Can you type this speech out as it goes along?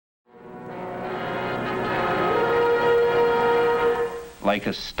Like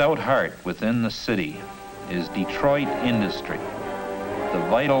a stout heart within the city is Detroit industry, the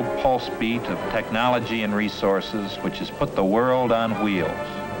vital pulse beat of technology and resources which has put the world on wheels.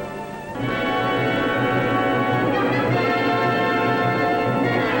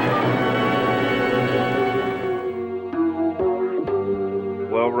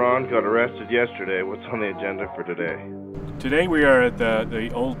 Well, Ron got arrested yesterday. What's on the agenda for today? Today we are at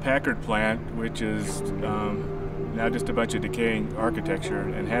the old Packard Plant, which is now just a bunch of decaying architecture,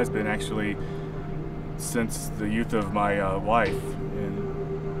 and has been actually since the youth of my wife.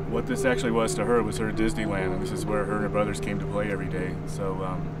 And what this actually was to her was her Disneyland, and this is where her and her brothers came to play every day.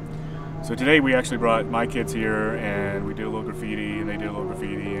 So today we actually brought my kids here, and we did a little graffiti, and they did a little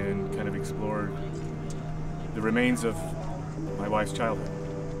graffiti, and kind of explored the remains of my wife's childhood.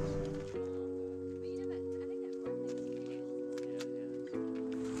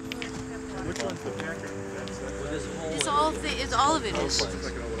 Which one's the Packard? It's all of it is.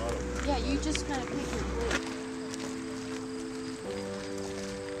 Yeah, you just kind of pick your blade.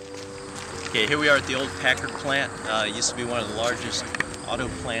 Okay, here we are at the old Packard Plant. It used to be one of the largest auto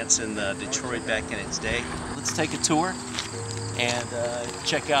plants in Detroit back in its day. Let's take a tour and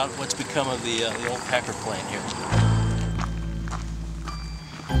check out what's become of the old Packard Plant here.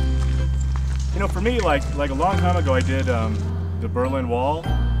 You know, for me, like a long time ago, I did the Berlin Wall.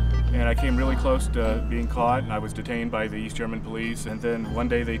 And I came really close to being caught, and I was detained by the East German police. And then one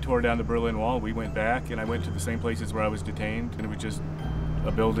day they tore down the Berlin Wall. We went back, and I went to the same places where I was detained. And it was just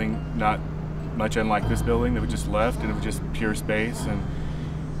a building not much unlike this building that was just left, and it was just pure space.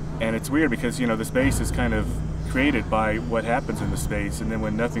 And it's weird because, you know, the space is kind of created by what happens in the space, and then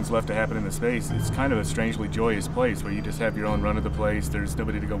when nothing's left to happen in the space, it's kind of a strangely joyous place where you just have your own run of the place. There's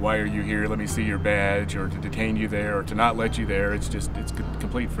nobody to go, why are you here? Let me see your badge, or to detain you there, or to not let you there. It's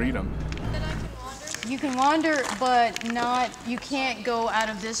complete freedom. You can wander, but you can't go out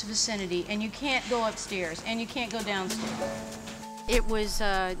of this vicinity, and you can't go upstairs, and you can't go downstairs. It was,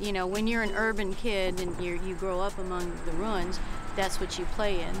 you know, when you're an urban kid and you grow up among the ruins, that's what you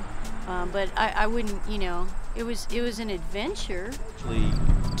play in. But I wouldn't, you know, it was an adventure. Actually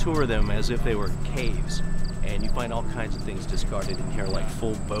tour them as if they were caves, and you find all kinds of things discarded in here, like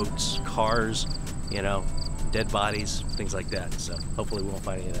full boats, cars, you know, dead bodies, things like that. So hopefully we won't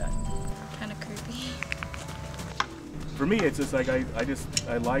find any of that. Kind of creepy. For me, it's just like I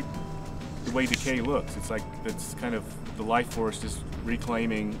like the way decay looks. It's like it's kind of the life force just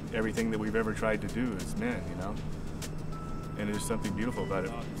reclaiming everything that we've ever tried to do as men, you know. And there's something beautiful about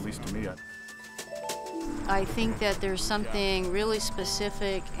it, at least to me. I think that there's something really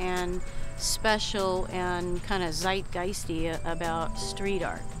specific and special and kind of zeitgeisty about street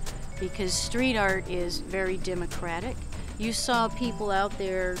art, because street art is very democratic. You saw people out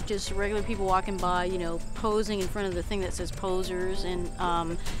there, just regular people walking by, you know, posing in front of the thing that says posers, and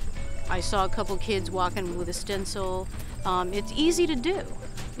I saw a couple kids walking with a stencil. It's easy to do.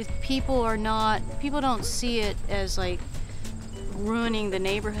 People don't see it as like ruining the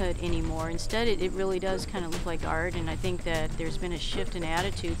neighborhood anymore. Instead, it really does kind of look like art, and I think that there's been a shift in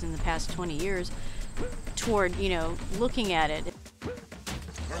attitudes in the past 20 years toward, you know, looking at it. Where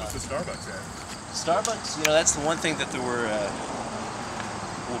was the Starbucks at? Starbucks, you know, that's the one thing that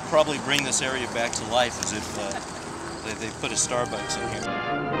will probably bring this area back to life, is if they put a Starbucks in here.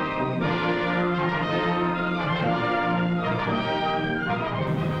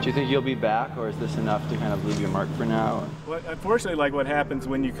 Do you think you'll be back, or is this enough to kind of leave your mark for now? Well, unfortunately, like what happens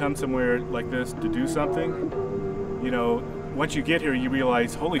when you come somewhere like this to do something, you know, once you get here, you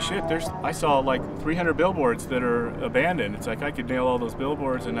realize, holy shit, I saw like 300 billboards that are abandoned. It's like I could nail all those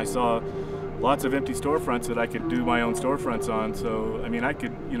billboards, and I saw lots of empty storefronts that I could do my own storefronts on. So, I mean, I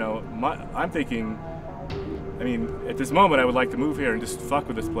could, you know, I'm thinking, I mean, at this moment, I would like to move here and just fuck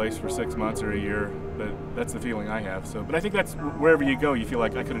with this place for 6 months or a year, but that's the feeling I have. So, but I think that's wherever you go, you feel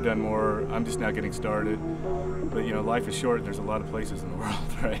like I could have done more. I'm just now getting started. But, you know, life is short. There's a lot of places in the world,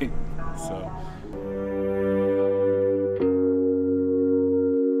 right? So.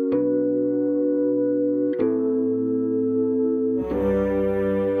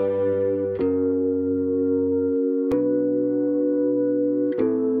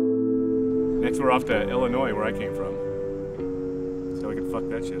 Next, we're off to Illinois, where I came from, so we can fuck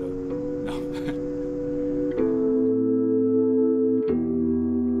that shit up. No.